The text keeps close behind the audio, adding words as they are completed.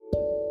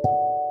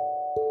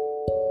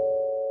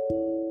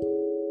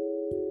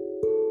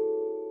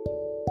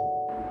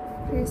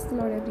Praise the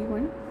Lord,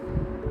 everyone.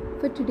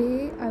 For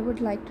today, I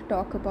would like to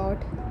talk about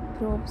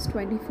Proverbs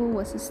 24,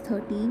 verses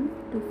 13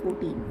 to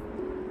 14.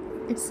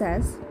 It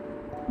says,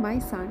 "My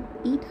son,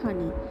 eat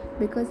honey,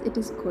 because it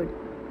is good,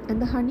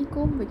 and the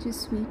honeycomb which is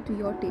sweet to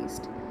your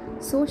taste.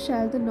 So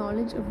shall the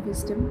knowledge of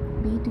wisdom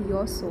be to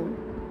your soul.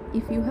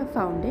 If you have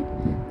found it,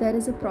 there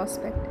is a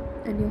prospect,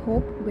 and your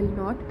hope will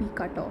not be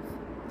cut off."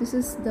 This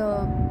is the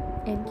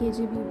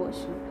NKJV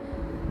version.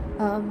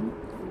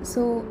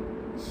 So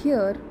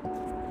here,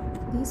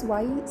 these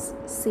wise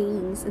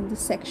sayings in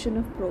this section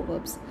of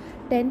Proverbs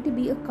tend to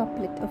be a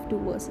couplet of two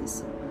verses.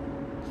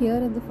 Here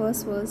in the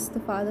first verse,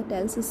 the father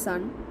tells his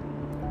son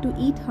to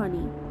eat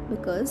honey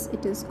because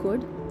it is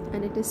good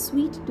and it is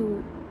sweet to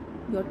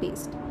your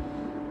taste.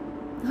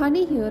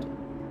 Honey here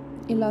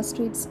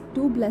illustrates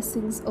two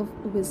blessings of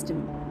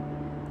wisdom.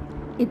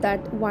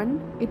 That one,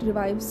 it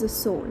revives the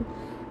soul,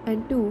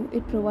 and two,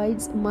 it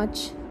provides much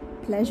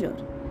pleasure.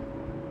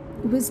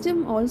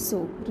 Wisdom also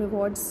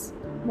rewards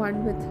one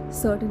with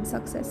certain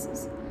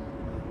successes.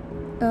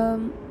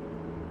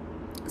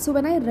 So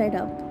when I read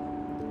up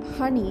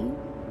honey,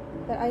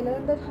 I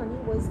learned that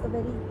honey was a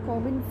very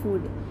common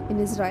food in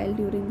Israel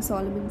during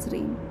Solomon's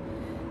reign,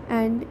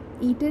 and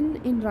eaten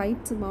in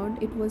right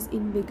amount, it was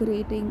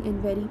invigorating and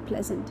very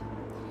pleasant.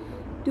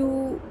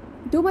 Too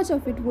much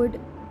of it would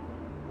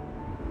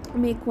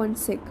make one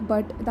sick,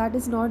 but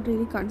that is not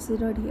really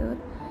considered here.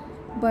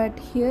 But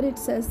here it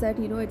says that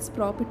its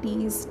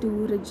properties to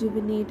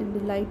rejuvenate and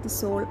delight the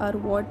soul are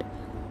what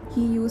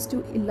he used to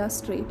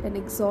illustrate and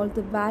exalt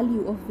the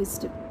value of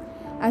wisdom.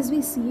 As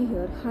we see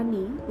here,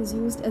 honey is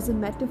used as a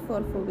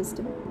metaphor for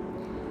wisdom.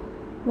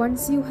 One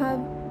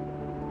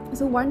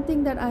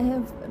thing that I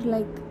have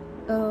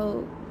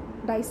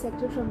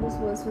dissected from this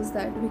verse was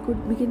that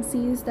we can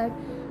see is that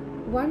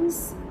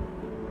once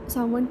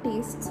someone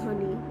tastes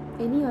honey,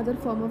 any other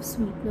form of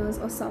sweeteners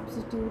or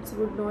substitutes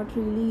would not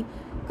really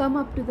come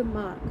up to the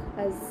mark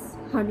as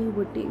honey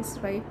would taste,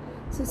 right?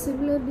 So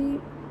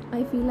similarly,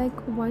 I feel like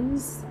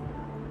once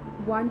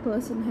one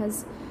person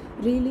has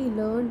really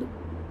learned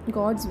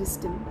God's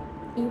wisdom,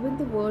 even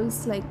the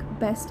world's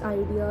best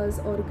ideas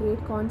or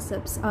great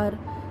concepts are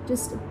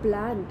just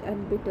bland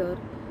and bitter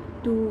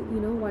to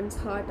one's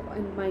heart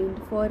and mind,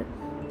 for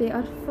they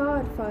are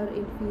far, far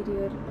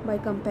inferior by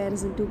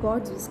comparison to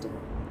God's wisdom.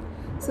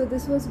 So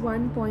this was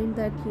one point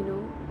that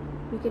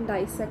we can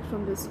dissect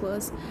from this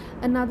verse.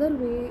 Another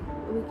way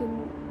we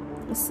can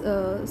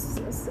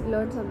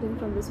learn something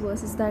from this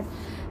verse is that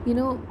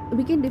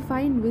we can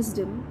define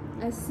wisdom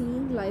as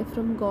seeing life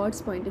from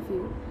God's point of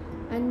view,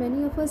 and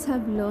many of us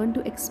have learned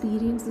to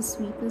experience the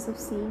sweetness of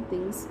seeing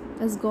things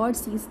as God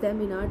sees them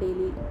in our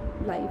daily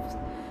lives.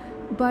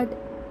 But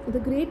the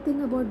great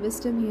thing about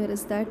wisdom here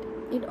is that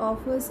it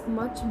offers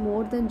much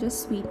more than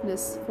just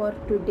sweetness for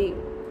today.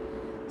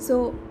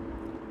 So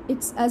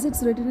it's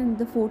written in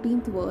the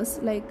 14th verse,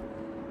 the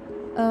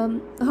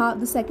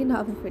second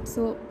half of it.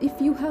 So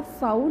if you have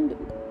found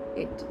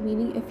it,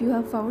 meaning if you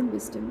have found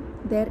wisdom,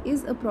 there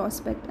is a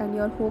prospect and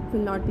your hope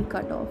will not be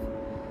cut off.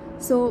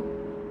 So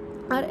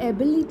our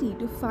ability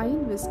to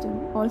find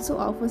wisdom also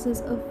offers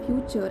us a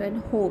future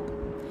and hope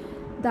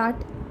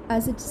that,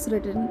 as it's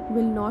written,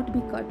 will not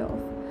be cut off.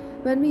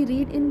 When we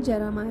read in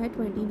Jeremiah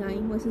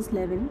 29 verses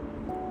 11,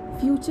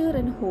 future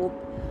and hope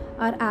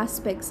are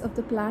aspects of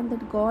the plan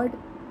that God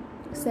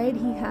said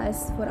he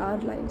has for our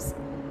lives.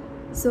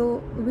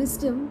 So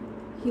wisdom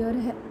here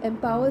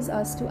empowers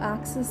us to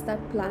access that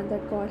plan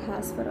that God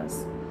has for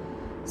us.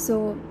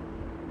 So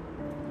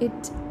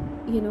it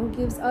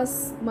gives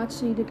us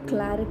much needed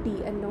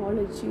clarity and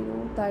knowledge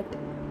that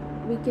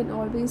we can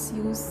always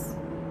use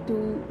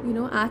to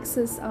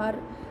access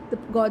the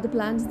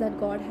plans that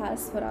God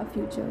has for our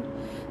future.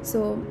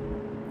 So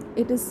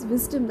it is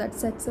wisdom that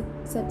sets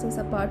us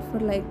apart for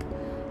a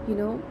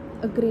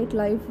great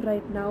life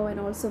right now and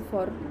also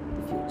for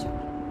the future.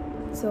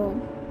 So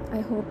I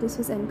hope this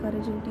was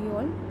encouraging to you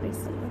all.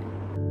 Praise the Lord.